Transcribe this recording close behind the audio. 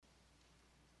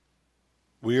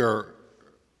We are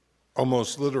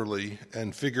almost literally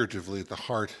and figuratively at the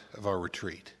heart of our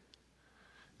retreat.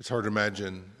 It's hard to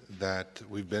imagine that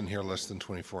we've been here less than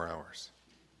 24 hours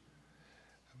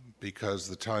because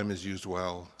the time is used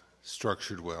well,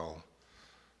 structured well,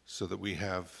 so that we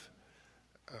have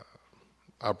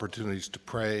opportunities to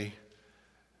pray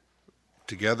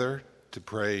together, to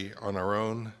pray on our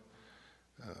own,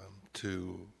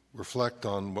 to reflect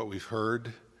on what we've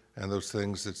heard and those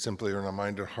things that simply are in our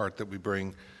mind and heart that we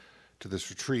bring to this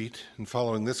retreat. And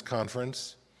following this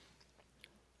conference,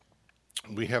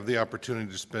 we have the opportunity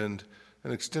to spend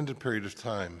an extended period of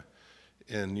time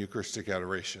in Eucharistic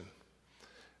adoration.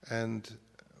 And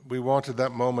we wanted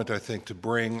that moment, I think, to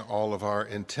bring all of our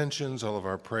intentions, all of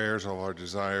our prayers, all our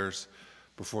desires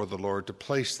before the Lord, to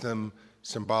place them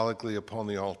symbolically upon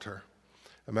the altar.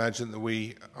 Imagine that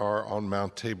we are on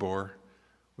Mount Tabor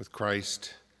with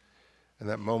Christ and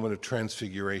that moment of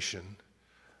transfiguration,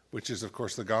 which is, of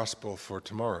course, the gospel for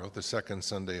tomorrow, the second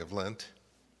Sunday of Lent.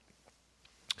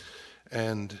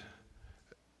 And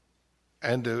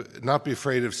to not be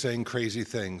afraid of saying crazy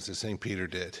things as St. Peter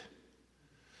did.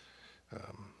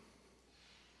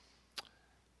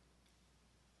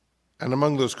 And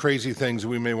among those crazy things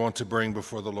we may want to bring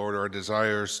before the Lord are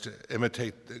desires to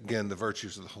imitate, again, the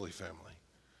virtues of the Holy Family.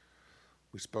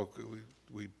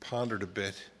 We pondered a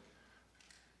bit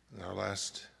in our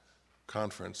last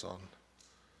conference on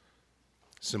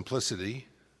simplicity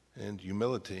and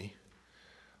humility.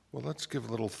 Well, let's give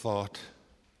a little thought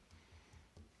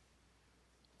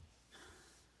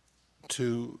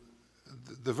to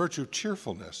the virtue of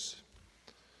cheerfulness.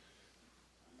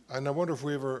 And I wonder if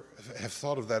we ever have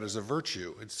thought of that as a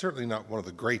virtue. It's certainly not one of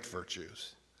the great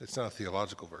virtues. It's not a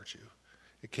theological virtue.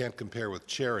 It can't compare with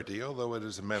charity, although it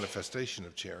is a manifestation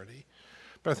of charity.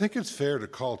 But I think it's fair to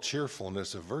call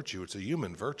cheerfulness a virtue. It's a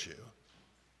human virtue.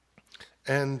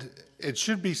 And it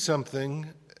should be something,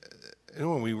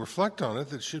 when we reflect on it,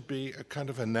 that should be a kind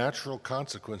of a natural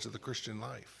consequence of the Christian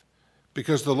life.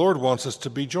 Because the Lord wants us to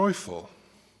be joyful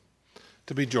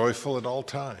at all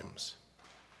times.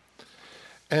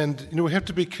 And, we have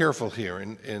to be careful here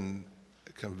in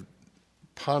kind of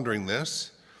pondering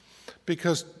this,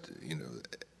 because,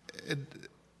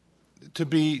 to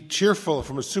be cheerful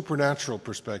from a supernatural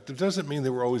perspective doesn't mean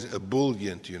that we're always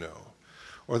ebullient,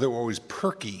 or that we're always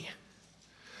perky.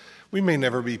 We may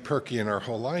never be perky in our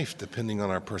whole life, depending on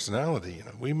our personality.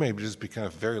 We may just be kind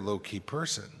of a very low-key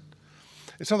person.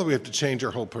 It's not that we have to change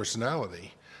our whole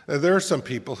personality. Now, there are some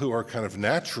people who are kind of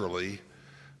naturally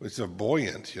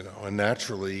buoyant, and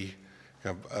naturally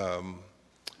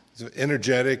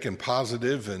energetic and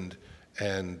positive and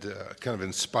kind of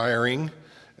inspiring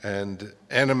and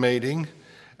animating,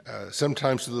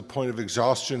 sometimes to the point of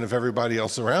exhaustion of everybody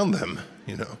else around them,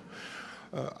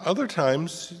 Other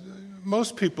times,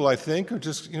 most people, I think, are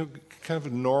just, kind of a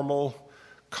normal,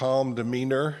 calm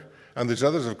demeanor. And there's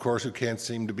others, of course, who can't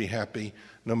seem to be happy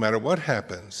no matter what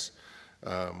happens.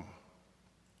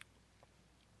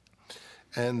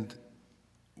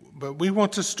 But we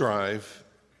want to strive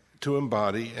to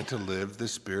embody and to live the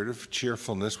spirit of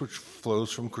cheerfulness which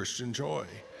flows from Christian joy.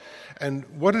 And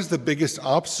what is the biggest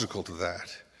obstacle to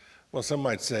that? Well, some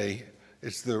might say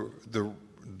it's the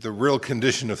real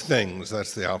condition of things.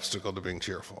 That's the obstacle to being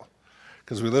cheerful.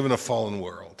 Because we live in a fallen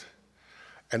world,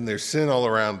 and there's sin all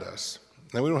around us.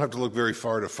 Now, we don't have to look very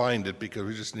far to find it, because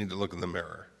we just need to look in the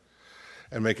mirror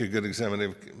and make a good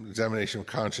examination of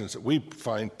conscience. We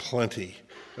find plenty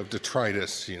of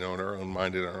detritus, in our own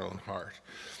mind and our own heart.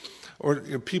 Or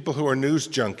people who are news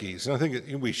junkies. And I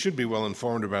think we should be well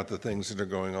informed about the things that are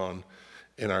going on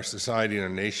in our society, in our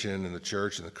nation, in the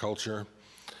church, in the culture.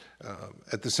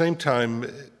 At the same time,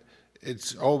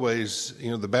 it's always,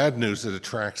 the bad news that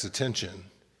attracts attention.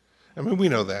 I mean, we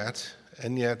know that,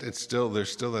 and yet there's still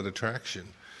that attraction.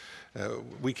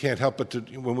 We can't help but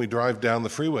when we drive down the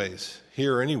freeways,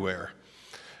 here or anywhere,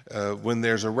 when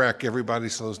there's a wreck, everybody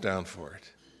slows down for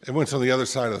it. Everyone's on the other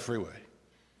side of the freeway,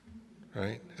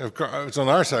 right? If it's on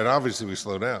our side, obviously we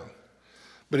slow down.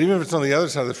 But even if it's on the other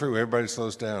side of the freeway, everybody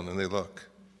slows down and they look.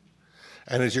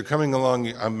 And as you're coming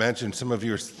along, I imagine some of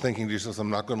you are thinking to yourselves,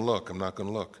 I'm not going to look. I'm not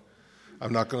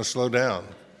going to slow down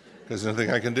because there's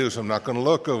nothing I can do, so I'm not going to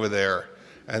look over there.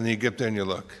 And then you get there and you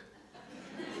look,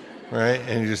 right?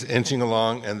 And you're just inching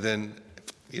along, and then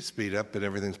you speed up and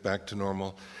everything's back to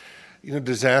normal.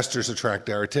 Disasters attract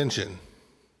our attention.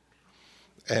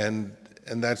 And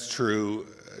that's true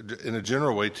in a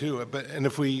general way too. And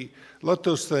if we let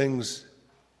those things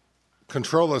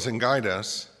control us and guide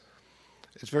us,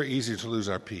 it's very easy to lose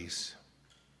our peace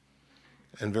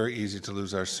and very easy to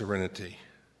lose our serenity.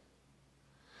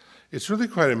 It's really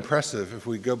quite impressive if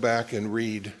we go back and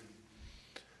read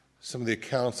some of the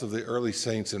accounts of the early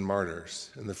saints and martyrs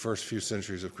in the first few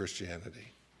centuries of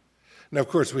Christianity. Now, of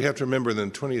course, we have to remember that in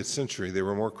the 20th century, there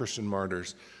were more Christian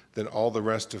martyrs than all the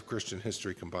rest of Christian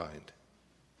history combined.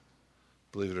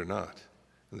 Believe it or not,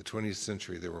 in the 20th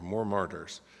century, there were more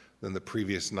martyrs than the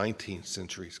previous 19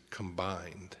 centuries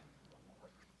combined.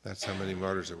 That's how many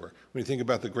martyrs there were. When you think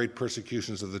about the great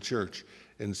persecutions of the church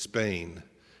in Spain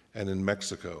and in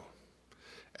Mexico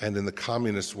and in the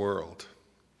communist world,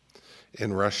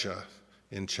 in Russia,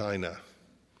 in China,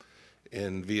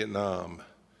 in Vietnam,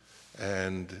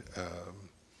 and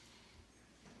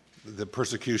the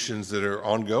persecutions that are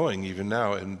ongoing even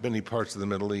now in many parts of the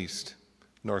Middle East,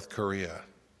 North Korea.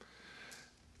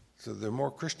 So there are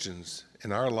more Christians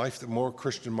in our life, more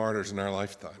Christian martyrs in our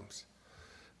lifetimes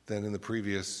than in the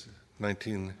previous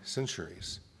 19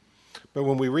 centuries. But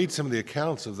when we read some of the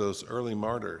accounts of those early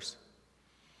martyrs,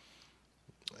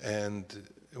 and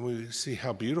we see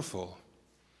how beautiful,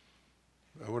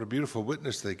 what a beautiful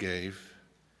witness they gave,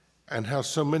 and how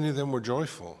so many of them were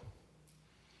joyful.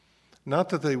 Not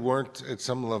that they weren't at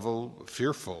some level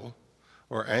fearful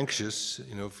or anxious,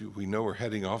 if we know we're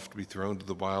heading off to be thrown to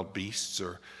the wild beasts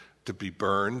or to be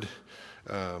burned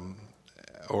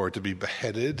or to be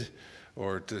beheaded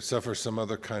or to suffer some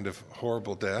other kind of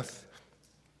horrible death.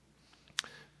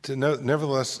 To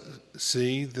nevertheless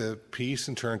see the peace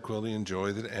and tranquility and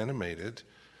joy that animated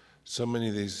so many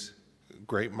of these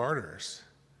great martyrs,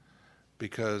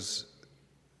 because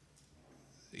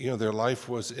their life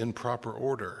was in proper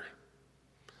order,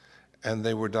 and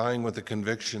they were dying with the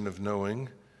conviction of knowing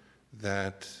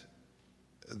that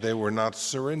they were not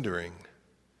surrendering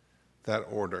that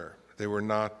order. They were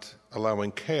not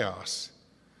allowing chaos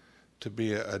to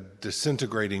be a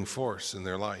disintegrating force in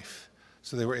their life.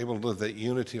 So they were able to live that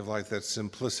unity of life, that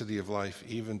simplicity of life,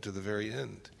 even to the very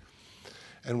end.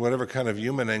 And whatever kind of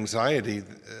human anxiety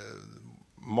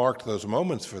marked those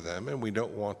moments for them, and we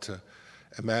don't want to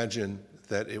imagine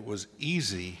that it was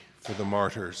easy for the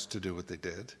martyrs to do what they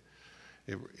did.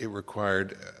 It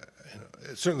required,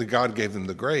 certainly God gave them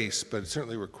the grace, but it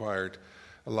certainly required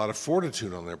a lot of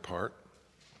fortitude on their part,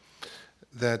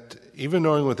 that even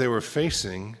knowing what they were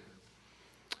facing,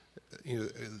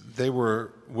 they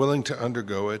were willing to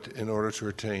undergo it in order to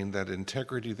retain that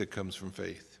integrity that comes from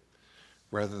faith,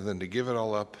 rather than to give it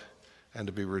all up and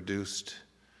to be reduced,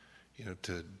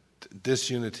 to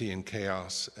disunity and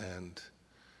chaos and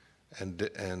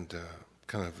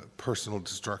kind of personal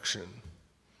destruction.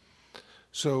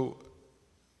 So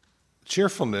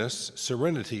cheerfulness,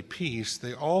 serenity, peace,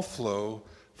 they all flow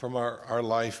from our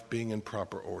life being in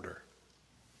proper order,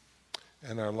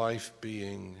 and our life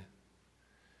being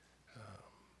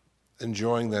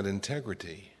enjoying that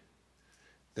integrity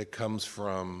that comes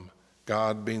from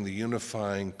God being the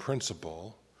unifying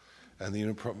principle and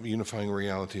the unifying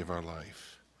reality of our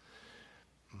life.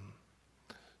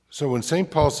 So when St.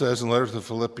 Paul says in the letter to the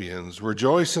Philippians,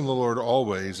 "Rejoice in the Lord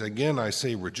always," again I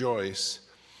say rejoice,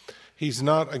 he's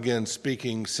not again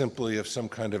speaking simply of some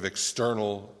kind of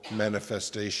external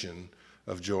manifestation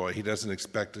of joy. He doesn't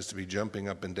expect us to be jumping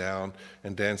up and down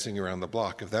and dancing around the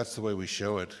block. If that's the way we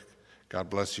show it, God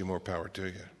bless you, more power to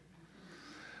you.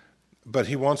 But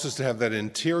he wants us to have that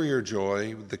interior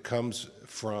joy that comes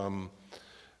from,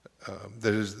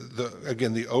 that is,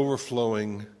 the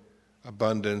overflowing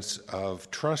abundance of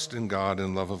trust in God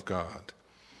and love of God.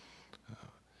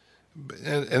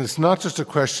 And it's not just a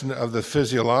question of the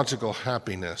physiological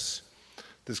happiness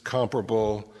that's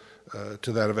comparable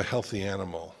to that of a healthy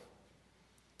animal.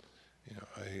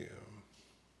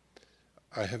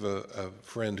 I have a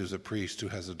friend who's a priest who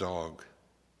has a dog.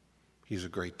 He's a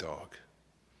great dog.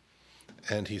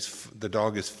 And the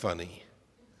dog is funny.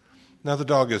 Now, the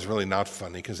dog is really not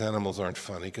funny, because animals aren't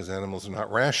funny, because animals are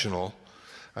not rational.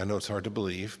 I know it's hard to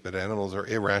believe, but animals are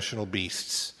irrational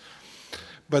beasts.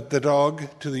 But the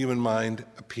dog, to the human mind,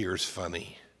 appears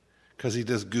funny, because he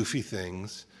does goofy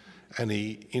things, and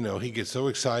he gets so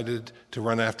excited to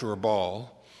run after a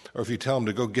ball, or if you tell him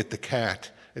to go get the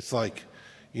cat, it's like,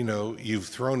 you've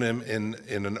thrown him in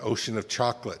an ocean of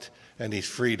chocolate, and he's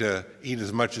free to eat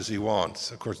as much as he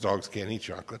wants. Of course, dogs can't eat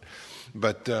chocolate.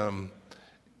 But, and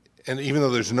even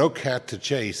though there's no cat to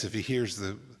chase, if he hears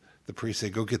the priest say,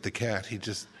 "Go get the cat," he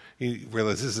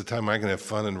realizes this is the time I can have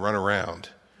fun and run around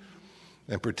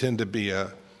and pretend to be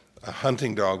a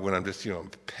hunting dog when I'm just, a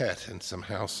pet in some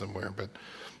house somewhere.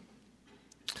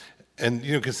 And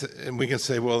we can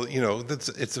say, well,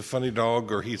 it's a funny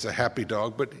dog, or he's a happy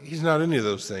dog, but he's not any of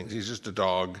those things. He's just a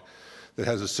dog that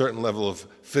has a certain level of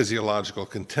physiological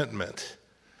contentment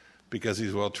because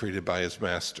he's well treated by his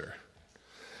master.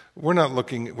 We're not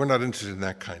interested in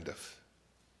that kind of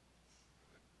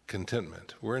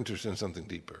contentment. We're interested in something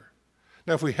deeper.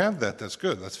 Now, if we have that, that's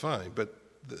good. That's fine.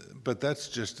 But that's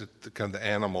just at the kind of the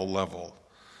animal level.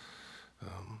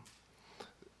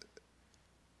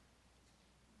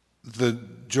 The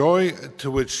joy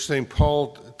to which St.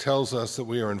 Paul tells us that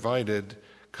we are invited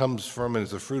comes from and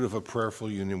is the fruit of a prayerful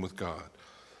union with God.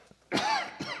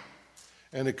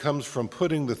 And it comes from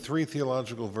putting the three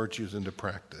theological virtues into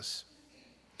practice.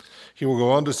 He will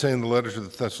go on to say in the letter to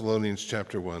the Thessalonians,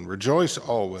 chapter 1, rejoice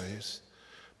always,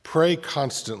 pray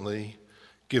constantly,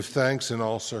 give thanks in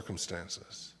all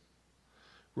circumstances.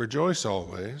 Rejoice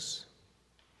always,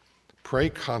 pray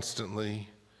constantly,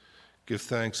 give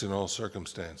thanks in all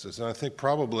circumstances. And I think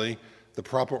probably the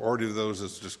proper order of those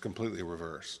is just completely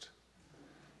reversed.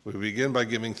 We begin by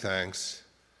giving thanks,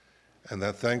 and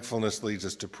that thankfulness leads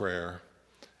us to prayer,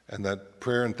 and that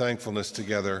prayer and thankfulness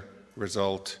together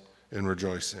result in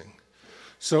rejoicing.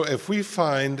 So if we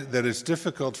find that it's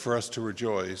difficult for us to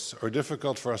rejoice, or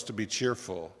difficult for us to be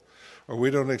cheerful, or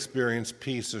we don't experience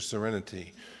peace or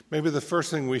serenity, maybe the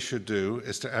first thing we should do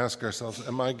is to ask ourselves,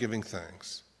 am I giving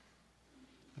thanks?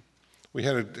 We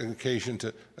had an occasion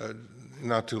to,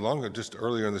 not too long ago, just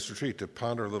earlier in this retreat, to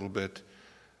ponder a little bit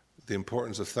the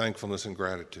importance of thankfulness and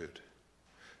gratitude.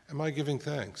 Am I giving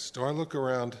thanks? Do I look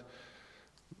around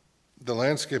the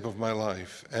landscape of my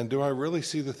life, and do I really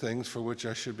see the things for which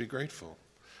I should be grateful?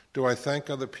 Do I thank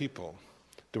other people?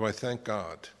 Do I thank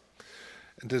God?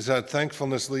 And does that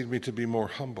thankfulness lead me to be more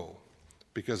humble?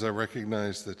 Because I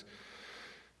recognize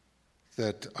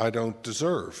that I don't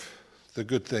deserve the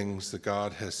good things that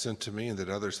God has sent to me and that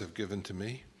others have given to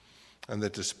me, and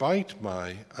that despite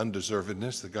my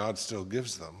undeservedness, that God still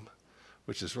gives them,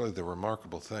 which is really the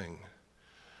remarkable thing.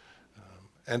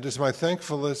 And does my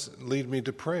thankfulness lead me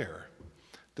to prayer?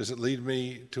 Does it lead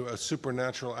me to a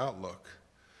supernatural outlook?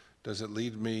 Does it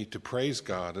lead me to praise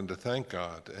God and to thank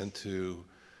God and to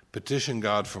petition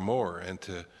God for more and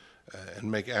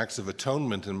make acts of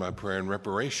atonement in my prayer and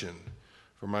reparation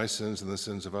for my sins and the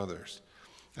sins of others?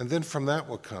 And then from that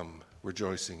will come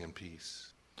rejoicing and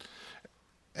peace.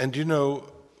 And you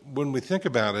know, when we think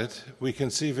about it, we can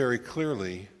see very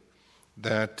clearly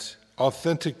that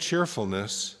authentic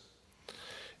cheerfulness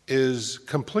is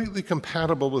completely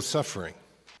compatible with suffering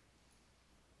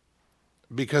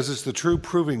because it's the true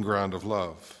proving ground of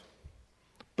love.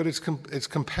 But it's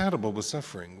compatible with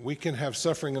suffering. We can have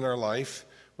suffering in our life,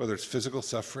 whether it's physical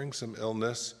suffering, some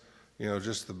illness,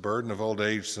 just the burden of old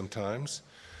age sometimes,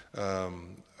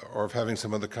 or of having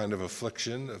some other kind of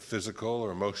affliction, physical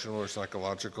or emotional or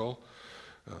psychological.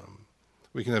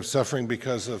 We can have suffering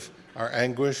because of our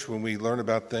anguish when we learn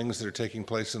about things that are taking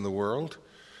place in the world,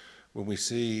 when we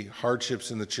see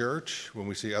hardships in the church, when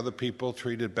we see other people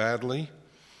treated badly.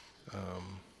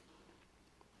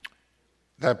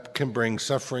 That can bring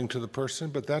suffering to the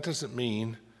person, but that doesn't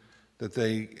mean that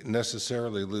they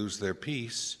necessarily lose their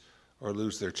peace or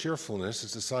lose their cheerfulness.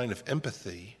 It's a sign of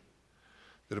empathy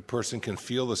that a person can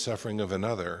feel the suffering of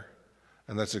another,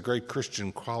 and that's a great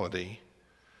Christian quality,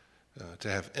 to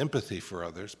have empathy for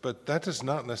others, but that does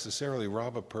not necessarily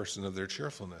rob a person of their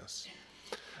cheerfulness.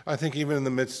 I think even in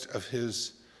the midst of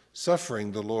his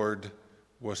suffering, the Lord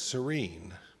was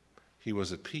serene. He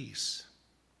was at peace.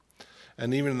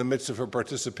 And even in the midst of her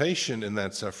participation in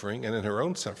that suffering and in her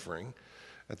own suffering,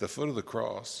 at the foot of the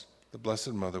cross, the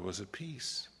Blessed Mother was at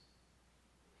peace.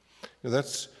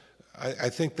 I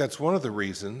think that's one of the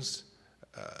reasons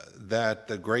that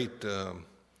the great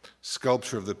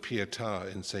sculpture of the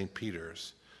Pietà in St.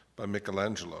 Peter's by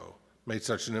Michelangelo made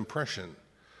such an impression,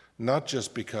 not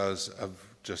just because of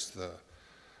just the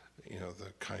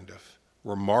kind of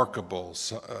remarkable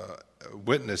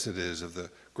witness it is of the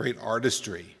great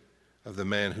artistry of the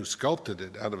man who sculpted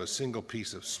it out of a single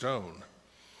piece of stone.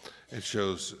 It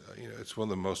shows, it's one of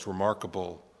the most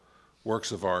remarkable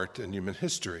works of art in human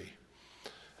history.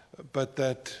 But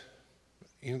that,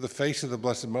 the face of the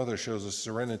Blessed Mother shows a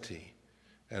serenity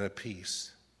and a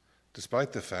peace,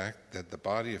 despite the fact that the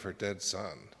body of her dead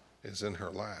son is in her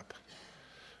lap.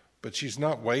 But she's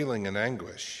not wailing in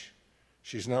anguish.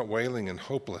 She's not wailing in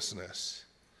hopelessness.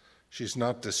 She's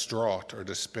not distraught or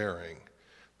despairing.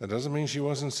 That doesn't mean she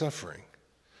wasn't suffering.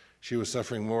 She was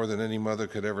suffering more than any mother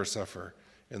could ever suffer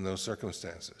in those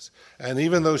circumstances. And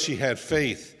even though she had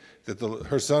faith that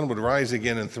her son would rise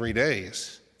again in 3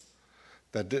 days,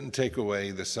 that didn't take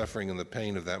away the suffering and the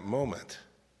pain of that moment.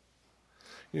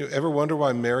 Ever wonder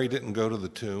why Mary didn't go to the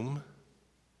tomb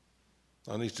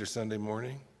on Easter Sunday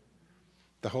morning?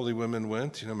 The holy women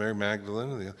went, Mary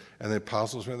Magdalene and the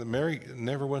apostles went. Mary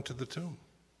never went to the tomb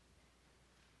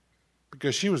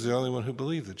because she was the only one who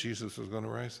believed that Jesus was going to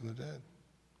rise from the dead.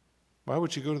 Why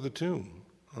would she go to the tomb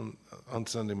on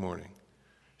Sunday morning?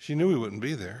 She knew he wouldn't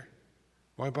be there.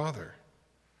 Why bother?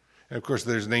 And of course,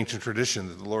 there's an ancient tradition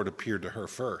that the Lord appeared to her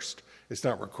first. It's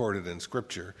not recorded in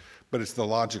Scripture, but it's the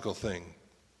logical thing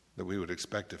that we would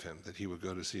expect of him, that he would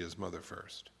go to see his mother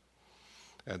first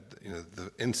at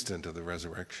the instant of the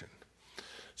resurrection.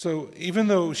 So even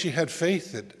though she had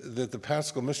faith that the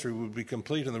Paschal mystery would be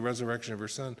complete in the resurrection of her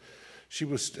son,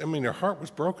 her heart was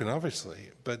broken,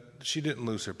 obviously, but she didn't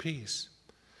lose her peace,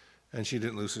 and she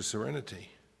didn't lose her serenity.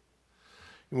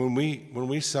 When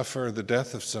we suffer the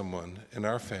death of someone in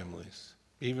our families,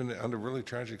 even under really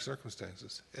tragic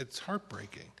circumstances, it's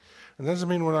heartbreaking. And that doesn't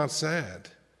mean we're not sad.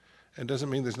 It doesn't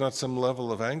mean there's not some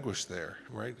level of anguish there,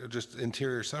 right? Or just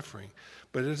interior suffering.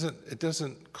 But it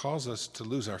doesn't cause us to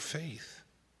lose our faith.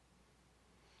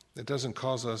 It doesn't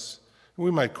cause us.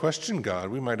 We might question God.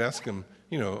 We might ask him,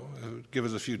 give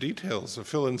us a few details or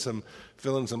fill in some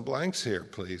blanks here,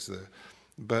 please.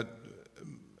 But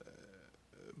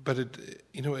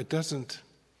it doesn't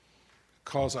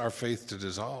cause our faith to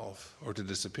dissolve or to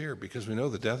disappear, because we know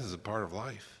that death is a part of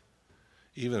life.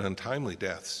 Even untimely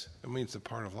deaths, it's a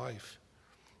part of life.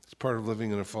 It's part of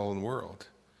living in a fallen world.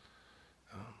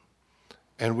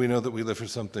 And we know that we live for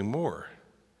something more.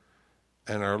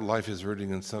 And our life is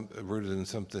rooted in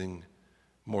something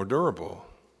more durable.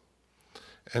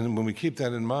 And when we keep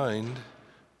that in mind,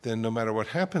 then no matter what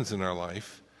happens in our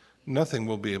life, nothing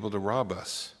will be able to rob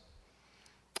us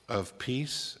of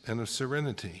peace and of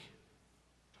serenity.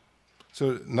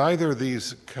 So neither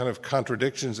these kind of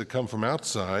contradictions that come from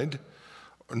outside,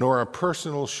 nor our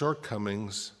personal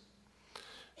shortcomings,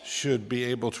 should be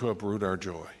able to uproot our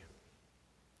joy.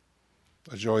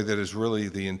 A joy that is really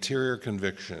the interior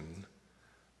conviction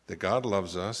that God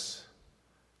loves us,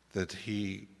 that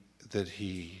He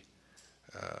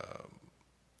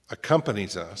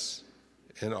accompanies us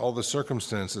in all the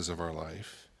circumstances of our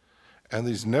life, and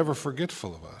He's never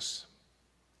forgetful of us.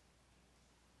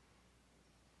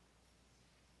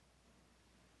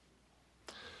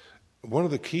 One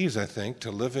of the keys, I think,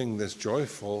 to living this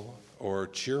joyful or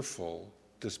cheerful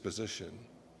disposition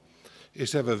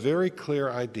is to have a very clear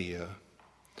idea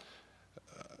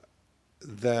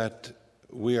that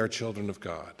we are children of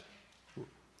God.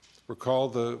 Recall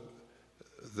the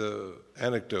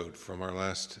anecdote from our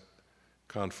last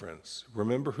conference.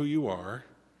 Remember who you are.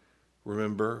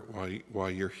 Remember why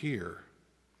you're here.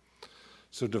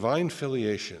 So divine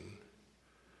filiation,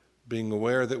 being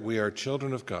aware that we are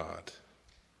children of God,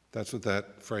 that's what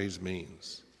that phrase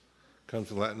means. It comes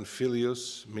from Latin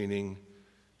filius, meaning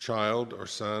child or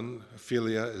son.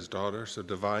 Philia is daughter, so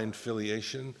divine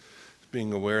filiation is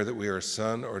being aware that we are a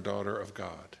son or daughter of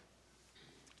God.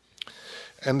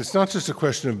 And it's not just a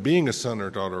question of being a son or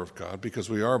daughter of God, because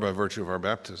we are by virtue of our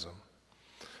baptism,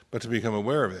 but to become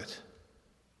aware of it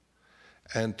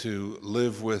and to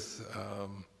live with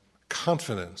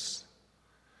confidence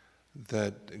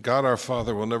that God our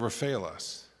Father will never fail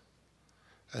us.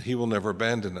 He will never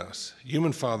abandon us.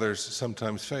 Human fathers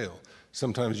sometimes fail.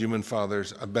 Sometimes human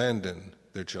fathers abandon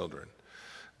their children.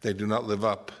 They do not live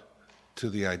up to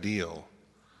the ideal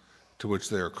to which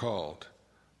they are called.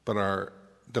 But our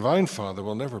divine Father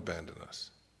will never abandon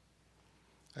us.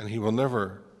 And He will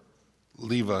never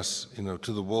leave us,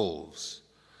 to the wolves.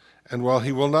 And while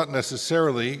He will not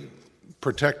necessarily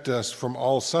protect us from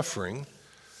all suffering,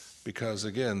 because,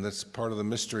 again, that's part of the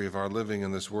mystery of our living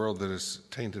in this world that is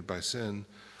tainted by sin,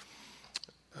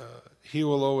 He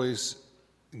will always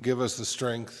give us the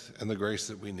strength and the grace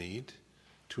that we need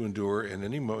to endure in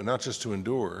any moment, not just to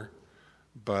endure,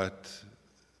 but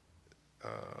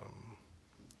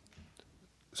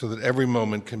so that every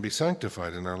moment can be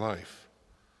sanctified in our life.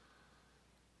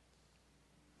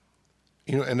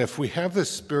 And if we have this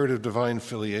spirit of divine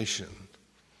filiation,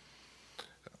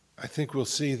 I think we'll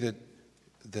see that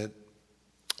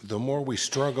the more we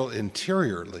struggle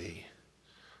interiorly,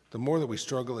 the more that we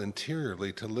struggle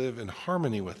interiorly to live in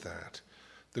harmony with that,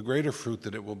 the greater fruit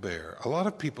that it will bear. A lot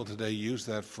of people today use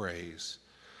that phrase,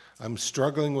 I'm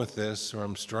struggling with this or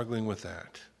I'm struggling with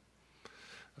that.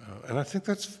 And I think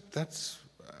that's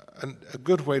a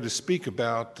good way to speak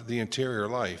about the interior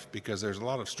life, because there's a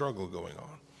lot of struggle going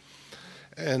on.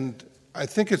 And I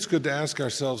think it's good to ask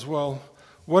ourselves, well,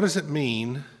 what does it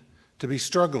mean to be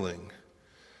struggling?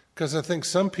 Because I think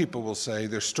some people will say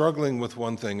they're struggling with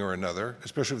one thing or another,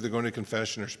 especially if they're going to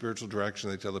confession or spiritual direction.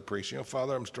 They tell the priest,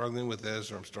 Father, I'm struggling with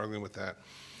this or I'm struggling with that.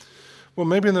 Well,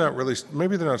 maybe they're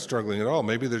not struggling at all.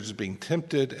 Maybe they're just being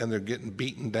tempted and they're getting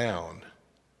beaten down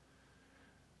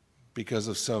because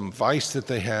of some vice that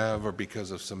they have, or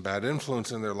because of some bad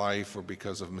influence in their life, or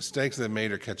because of mistakes they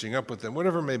made or catching up with them,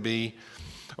 whatever it may be,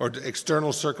 or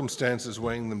external circumstances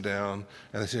weighing them down.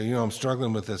 And they say, I'm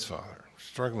struggling with this, Father, I'm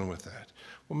struggling with that.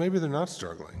 Well, maybe they're not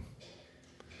struggling.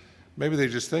 Maybe they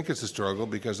just think it's a struggle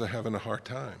because they're having a hard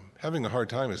time. Having a hard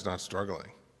time is not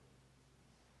struggling.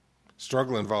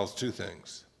 Struggle involves two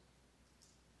things.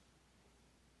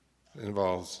 It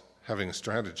involves having a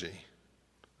strategy.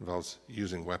 It involves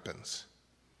using weapons.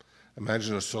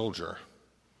 Imagine a soldier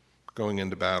going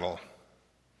into battle.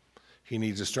 He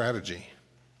needs a strategy,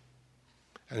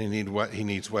 and he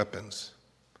needs weapons.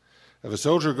 If a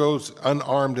soldier goes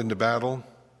unarmed into battle,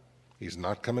 he's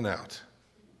not coming out.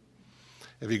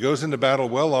 If he goes into battle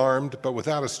well armed but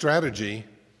without a strategy,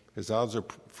 his odds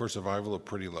for survival are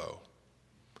pretty low.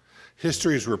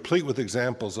 History is replete with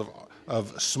examples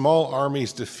of small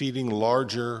armies defeating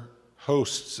larger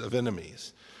hosts of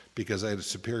enemies because they had a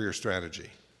superior strategy.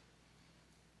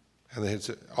 And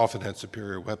they often had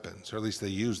superior weapons, or at least they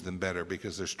used them better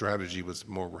because their strategy was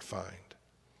more refined.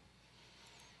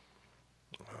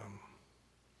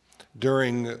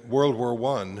 During World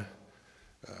War I,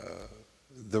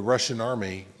 the Russian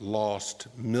army lost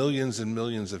millions and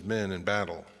millions of men in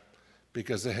battle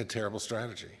because they had terrible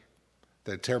strategy.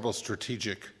 They had terrible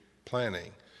strategic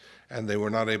planning, and they were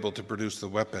not able to produce the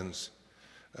weapons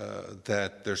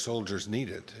that their soldiers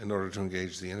needed in order to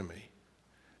engage the enemy.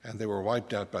 And they were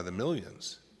wiped out by the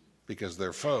millions because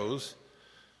their foes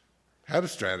had a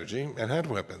strategy and had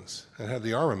weapons and had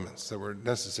the armaments that were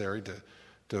necessary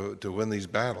to win these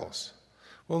battles.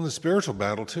 Well, in the spiritual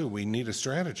battle, too, we need a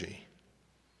strategy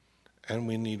and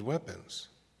we need weapons.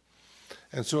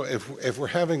 And so if we're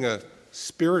having a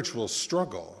spiritual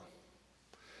struggle,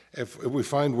 if we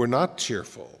find we're not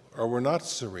cheerful or we're not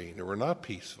serene or we're not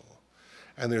peaceful,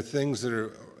 and there are things that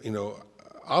are,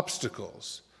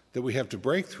 obstacles that we have to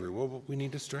break through, well, we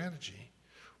need a strategy.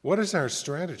 What is our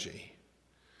strategy?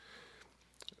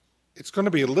 It's going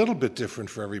to be a little bit different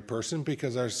for every person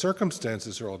because our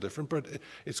circumstances are all different, but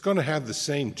it's going to have the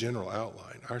same general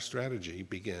outline. Our strategy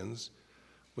begins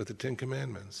with the Ten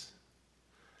Commandments,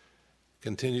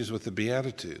 continues with the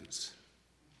Beatitudes.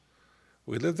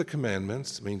 We live the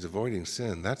commandments, means avoiding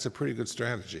sin. That's a pretty good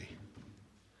strategy.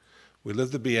 We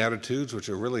live the Beatitudes, which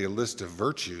are really a list of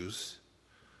virtues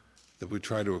that we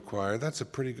try to acquire. That's a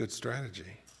pretty good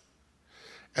strategy.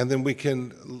 And then we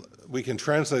can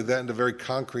translate that into very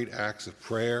concrete acts of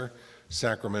prayer,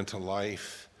 sacramental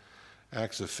life,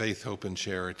 acts of faith, hope, and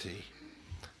charity.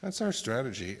 That's our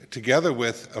strategy, together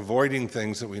with avoiding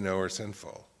things that we know are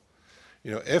sinful.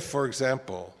 If, for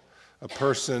example, a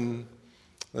person,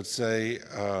 let's say,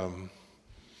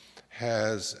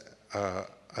 has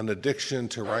an addiction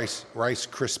to Rice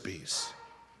Krispies.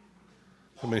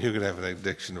 I mean, who could have an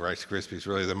addiction to Rice Krispies?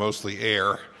 Really, they're mostly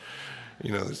air.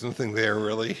 There's nothing there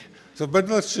really. But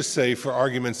let's just say, for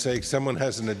argument's sake, someone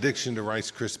has an addiction to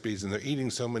Rice Krispies and they're eating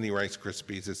so many Rice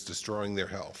Krispies it's destroying their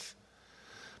health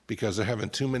because they're having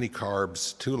too many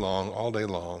carbs too long, all day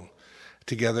long,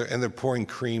 together, and they're pouring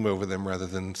cream over them rather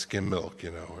than skim milk,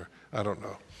 or I don't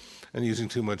know, and using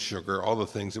too much sugar, all the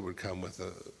things that would come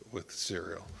with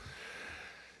cereal.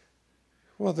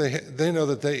 Well, they know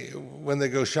that when they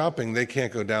go shopping, they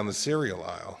can't go down the cereal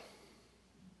aisle.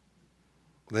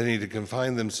 They need to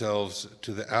confine themselves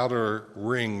to the outer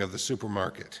ring of the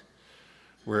supermarket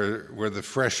where the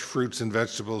fresh fruits and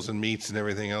vegetables and meats and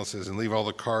everything else is, and leave all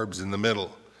the carbs in the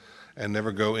middle and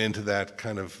never go into that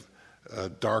kind of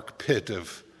dark pit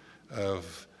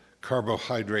of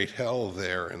carbohydrate hell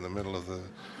there in the middle of the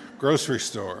grocery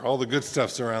store. All the good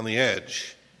stuff's around the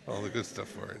edge. All the good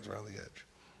stuff is around the edge.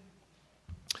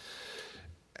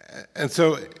 And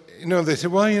so, they say,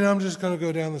 well, I'm just going to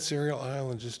go down the cereal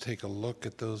aisle and just take a look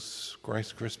at those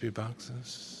Rice Krispie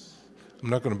boxes. I'm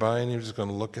not going to buy any, I'm just going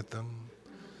to look at them.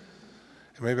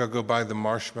 And maybe I'll go by the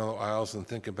marshmallow aisles and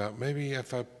think about maybe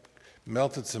if I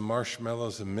melted some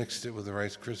marshmallows and mixed it with the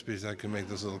Rice Krispies, I could make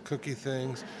those little cookie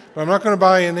things. But I'm not going to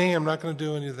buy any, I'm not going to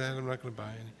do any of that, I'm not going to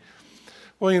buy any.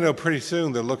 Well, pretty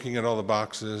soon they're looking at all the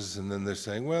boxes and then they're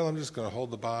saying, well, I'm just going to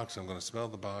hold the box, I'm going to smell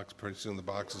the box. Pretty soon the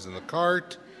box is in the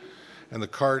cart. And the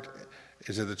cart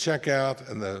is at the checkout,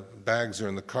 and the bags are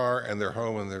in the car, and they're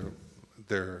home, and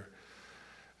they're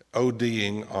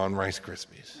ODing on Rice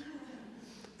Krispies.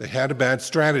 They had a bad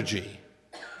strategy.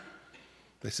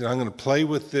 They said, I'm going to play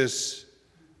with this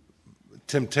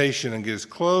temptation and get as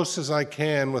close as I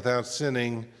can without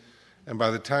sinning. And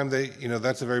by the time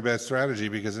that's a very bad strategy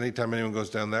because anytime anyone goes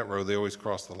down that road, they always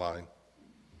cross the line.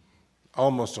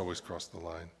 Almost always cross the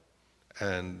line,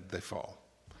 and they fall.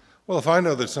 Well, if I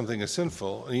know that something is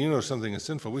sinful, and you know something is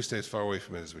sinful, we stay as far away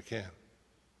from it as we can.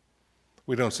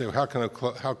 We don't say, well,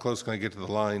 how close can I get to the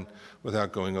line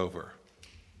without going over?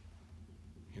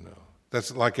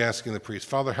 That's like asking the priest,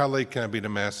 Father, how late can I be to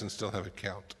Mass and still have it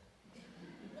count?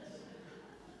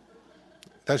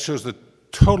 That shows the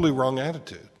totally wrong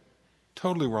attitude.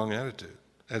 Totally wrong attitude.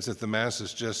 As if the Mass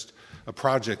is just a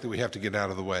project that we have to get out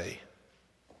of the way.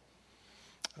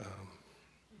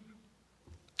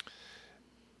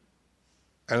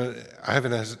 And I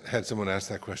haven't had someone ask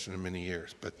that question in many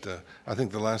years, but I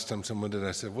think the last time someone did,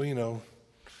 I said, well,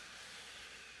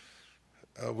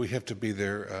 we have to be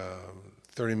there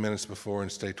 30 minutes before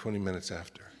and stay 20 minutes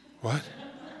after. What?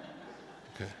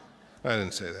 Okay. I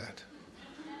didn't say that,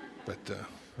 but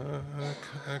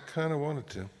I kind of wanted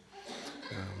to.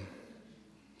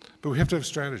 But we have to have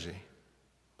strategy.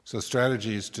 So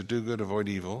strategy is to do good, avoid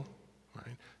evil,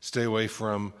 right? Stay away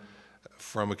from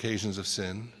occasions of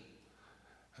sin.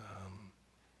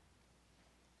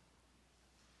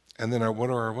 And then what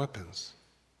are our weapons?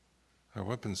 Our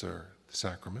weapons are the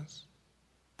sacraments,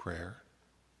 prayer,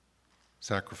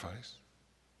 sacrifice.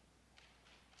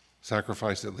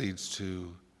 Sacrifice that leads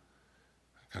to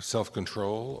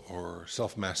self-control or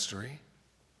self-mastery.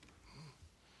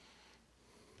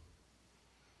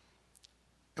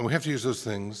 And we have to use those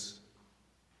things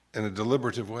in a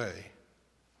deliberative way.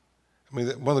 I mean,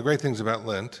 one of the great things about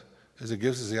Lent is it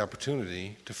gives us the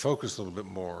opportunity to focus a little bit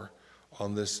more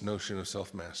on this notion of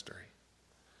self-mastery,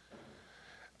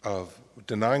 of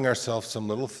denying ourselves some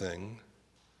little thing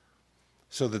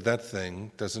so that thing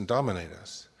doesn't dominate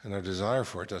us and our desire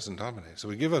for it doesn't dominate. So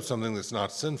we give up something that's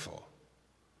not sinful,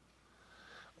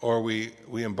 or we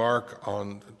embark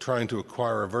on trying to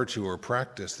acquire a virtue or a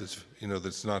practice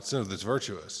that's not sinful, that's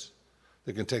virtuous,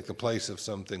 that can take the place of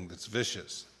something that's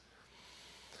vicious,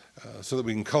 so that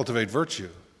we can cultivate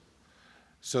virtue,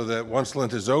 so that once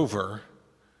Lent is over,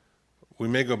 we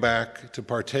may go back to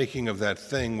partaking of that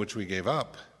thing which we gave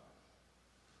up,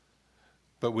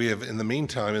 but we have, in the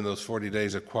meantime, in those 40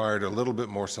 days, acquired a little bit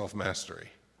more self-mastery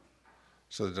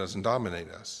so that it doesn't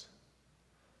dominate us.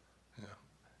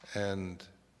 Yeah. And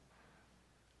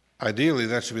ideally,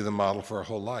 that should be the model for our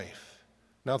whole life.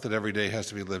 Not that every day has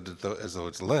to be lived as though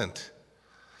it's Lent,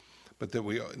 but that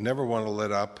we never want to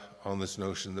let up on this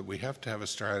notion that we have to have a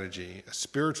strategy, a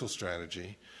spiritual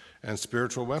strategy, and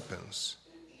spiritual weapons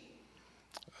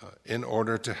in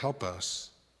order to help us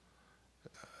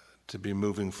to be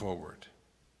moving forward.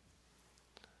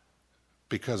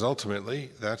 Because ultimately,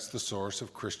 that's the source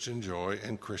of Christian joy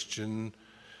and Christian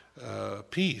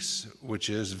peace, which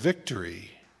is victory.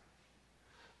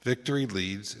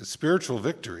 Spiritual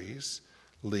victories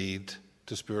lead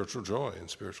to spiritual joy and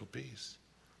spiritual peace.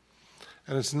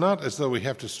 And it's not as though we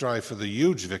have to strive for the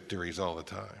huge victories all the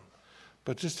time,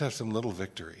 but just have some little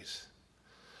victories.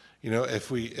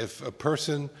 If a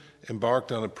person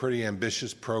embarked on a pretty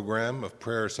ambitious program of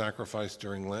prayer or sacrifice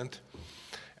during Lent,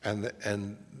 and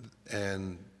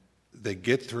they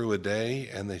get through a day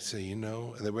and they say,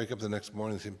 and they wake up the next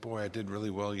morning and say, boy, I did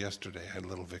really well yesterday. I had a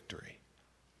little victory.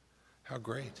 How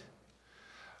great.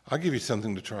 I'll give you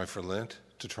something to try for Lent,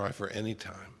 to try for any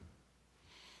time.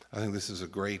 I think this is a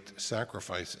great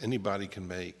sacrifice anybody can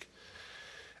make.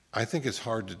 I think it's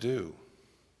hard to do.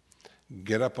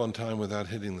 Get up on time without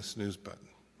hitting the snooze button.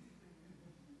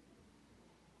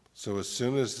 So as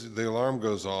soon as the alarm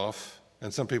goes off,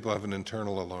 and some people have an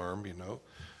internal alarm,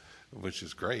 which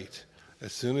is great.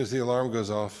 As soon as the alarm goes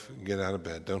off, get out of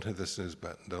bed. Don't hit the snooze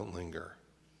button. Don't linger.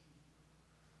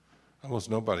 Almost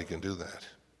nobody can do that.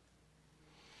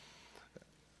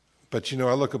 But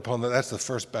I look upon that's the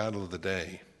first battle of the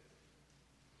day.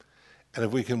 And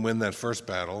if we can win that first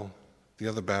battle, the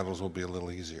other battles will be a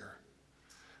little easier.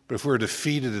 But if we're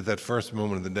defeated at that first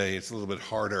moment of the day, it's a little bit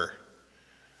harder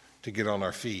to get on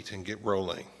our feet and get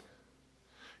rolling.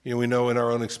 We know in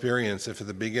our own experience, if at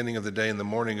the beginning of the day in the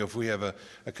morning, if we have a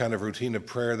kind of routine of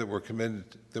prayer that we're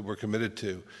committed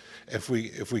to, if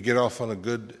we get off to a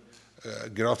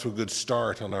good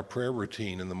start on our prayer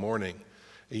routine in the morning,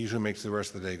 it usually makes the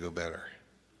rest of the day go better.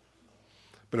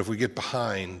 But if we get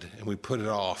behind and we put it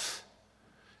off,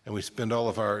 and we spend all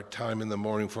of our time in the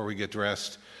morning before we get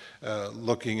dressed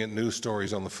looking at news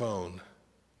stories on the phone,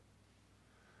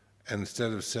 and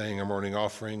instead of saying our morning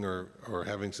offering or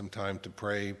having some time to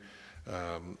pray,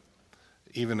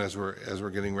 even as we're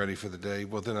getting ready for the day,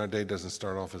 well, then our day doesn't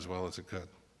start off as well as it could.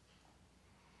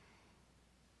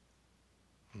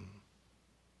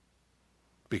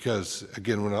 Because,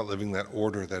 again, we're not living that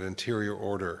order, that interior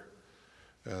order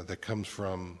that comes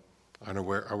from our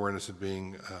awareness of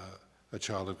being a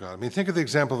child of God. I mean, think of the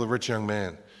example of the rich young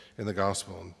man in the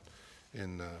gospel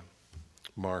in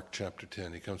Mark chapter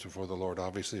 10. He comes before the Lord,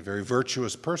 obviously a very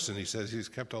virtuous person. He says he's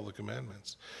kept all the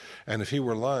commandments. And if he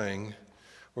were lying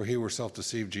or he were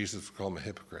self-deceived, Jesus would call him a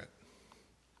hypocrite.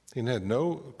 He had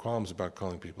no qualms about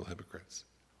calling people hypocrites.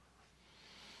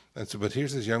 And so, but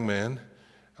here's this young man,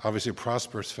 obviously a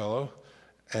prosperous fellow,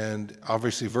 and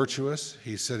obviously virtuous.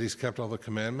 He said he's kept all the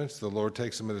commandments. The Lord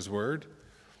takes him at his word.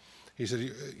 He said,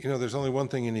 you know, there's only one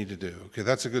thing you need to do. Okay,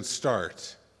 that's a good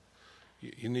start.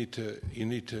 You need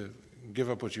to give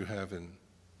up what you have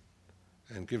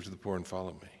and give to the poor and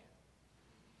follow me.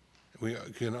 We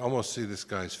can almost see this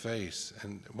guy's face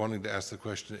and wanting to ask the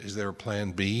question, is there a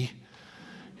plan B?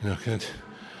 Can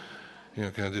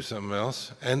I do something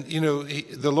else? And,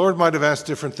 the Lord might have asked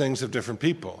different things of different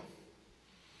people.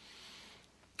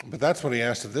 But that's what he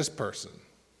asked of this person,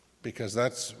 because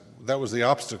that was the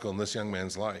obstacle in this young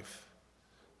man's life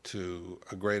to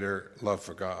a greater love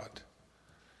for God,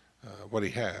 what he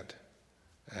had,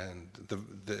 and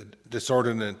the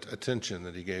disordinate attention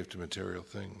that he gave to material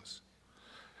things.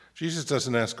 Jesus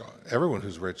doesn't ask everyone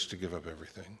who's rich to give up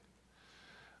everything,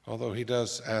 although he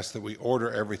does ask that we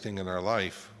order everything in our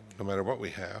life, no matter what we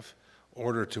have,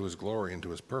 order to his glory and to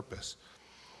his purpose.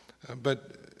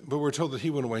 But we're told that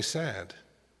he went away sad.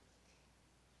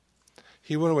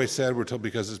 He went away sad, we're told,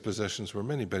 because his possessions were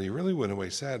many, but he really went away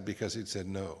sad because he'd said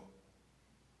no.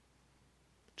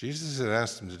 Jesus had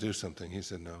asked him to do something. He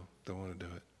said, no, don't want to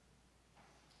do it.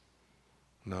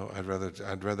 No, I'd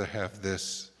rather have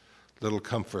this little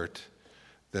comfort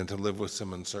than to live with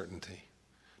some uncertainty.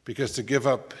 Because to give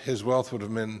up his wealth would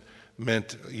have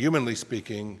meant, humanly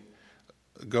speaking,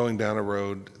 going down a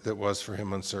road that was for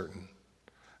him uncertain.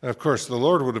 And of course, the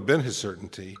Lord would have been his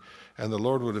certainty, and the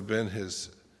Lord would have been his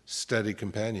steady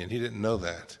companion. He didn't know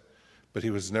that, but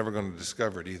he was never going to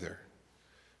discover it either,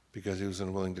 because he was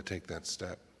unwilling to take that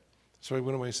step. So he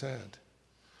went away sad.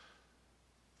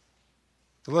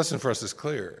 The lesson for us is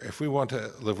clear. If we want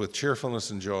to live with cheerfulness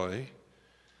and joy,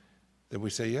 then we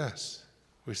say yes.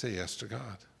 We say yes to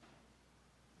God.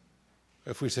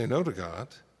 If we say no to God,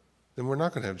 then we're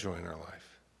not going to have joy in our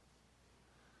life.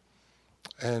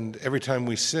 And every time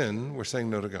we sin, we're saying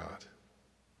no to God.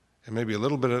 And maybe a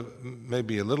little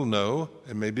no,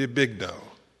 and maybe a big no.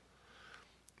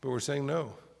 But we're saying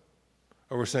no.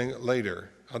 Or we're saying later.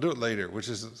 I'll do it later, which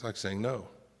is like saying no.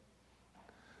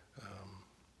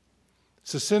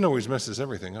 So sin always messes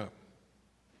everything up.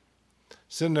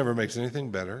 Sin never makes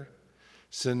anything better.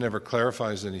 Sin never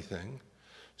clarifies anything.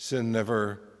 Sin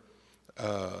never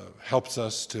helps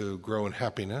us to grow in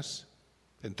happiness.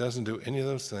 It doesn't do any of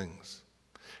those things.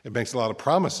 It makes a lot of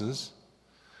promises.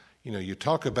 You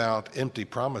talk about empty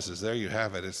promises. There you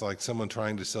have it. It's like someone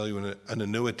trying to sell you an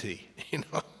annuity.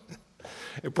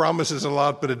 It promises a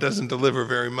lot, but it doesn't deliver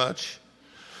very much.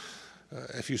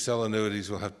 If you sell annuities,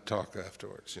 we'll have to talk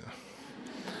afterwards.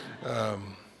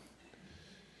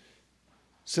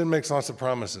 Sin makes lots of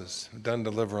promises. It doesn't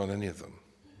deliver on any of them.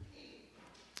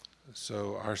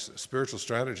 So our spiritual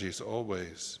strategy is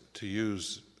always to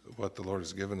use what the Lord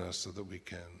has given us so that we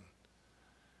can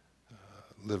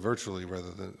live virtuously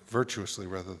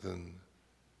rather than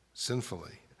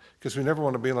sinfully. Because we never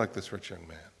want to be like this rich young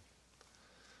man.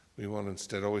 We want to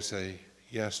instead always say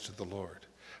yes to the Lord.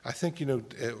 I think,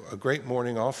 a great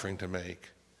morning offering to make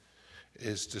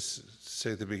is to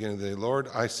say at the beginning of the day, Lord,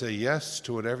 I say yes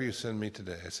to whatever you send me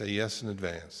today. I say yes in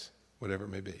advance, whatever it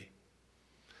may be.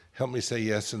 Help me say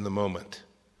yes in the moment.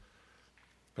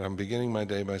 But I'm beginning my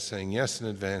day by saying yes in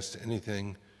advance to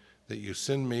anything that you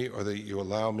send me or that you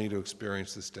allow me to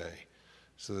experience this day,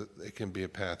 so that it can be a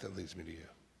path that leads me to you.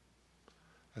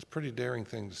 That's a pretty daring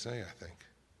thing to say, I think.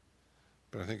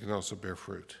 But I think it can also bear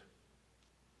fruit.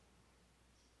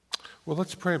 Well,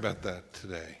 let's pray about that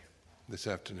today, this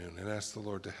afternoon, and ask the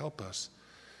Lord to help us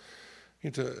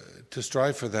to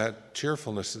strive for that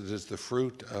cheerfulness that is the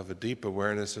fruit of a deep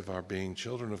awareness of our being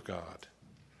children of God,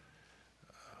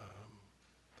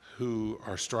 who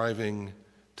are striving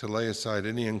to lay aside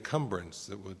any encumbrance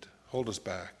that would hold us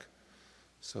back,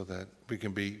 so that we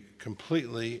can be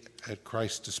completely at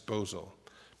Christ's disposal,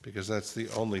 because that's the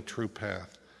only true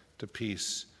path to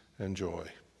peace and joy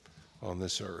on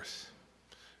this earth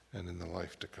and in the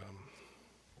life to come.